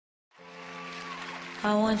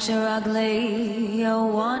I want your ugly, I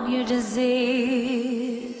want your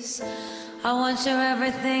disease. I want your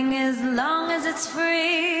everything as long as it's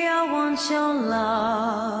free. I want your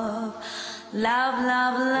love, love,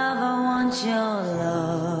 love, love. I want your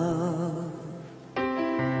love.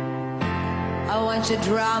 I want your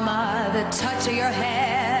drama, the touch of your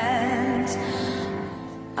hand.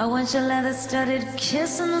 I want your leather-studded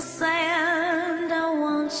kiss in the sand. I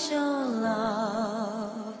want your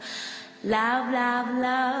love, love, love,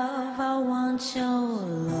 love. I want your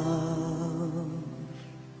love.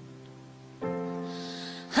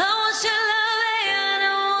 I want your love and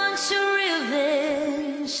I want your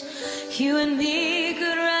revenge. You and me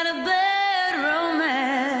could write a bad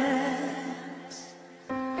romance.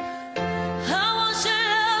 I want your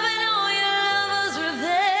love and all your lovers'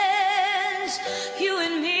 revenge. You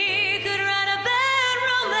and me could write a bad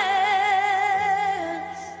romance.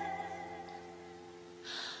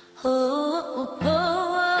 Oh, oh, oh,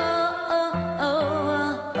 oh, oh,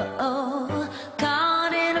 oh, oh,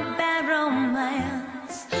 caught in a bad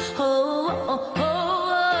romance. Oh, oh, oh,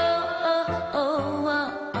 oh, oh,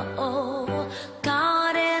 oh, oh,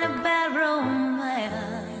 caught in a bad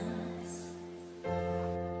romance.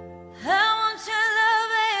 I want your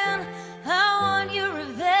love and I want your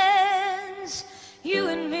revenge. You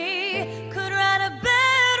and me could write a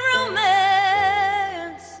bad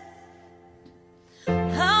romance. I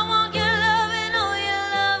want your love and all your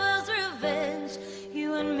lovers' revenge.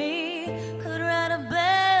 You and me could write a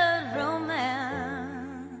bad romance.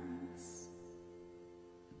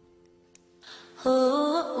 Oh,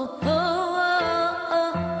 oh, oh,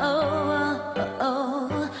 oh, oh, oh, oh.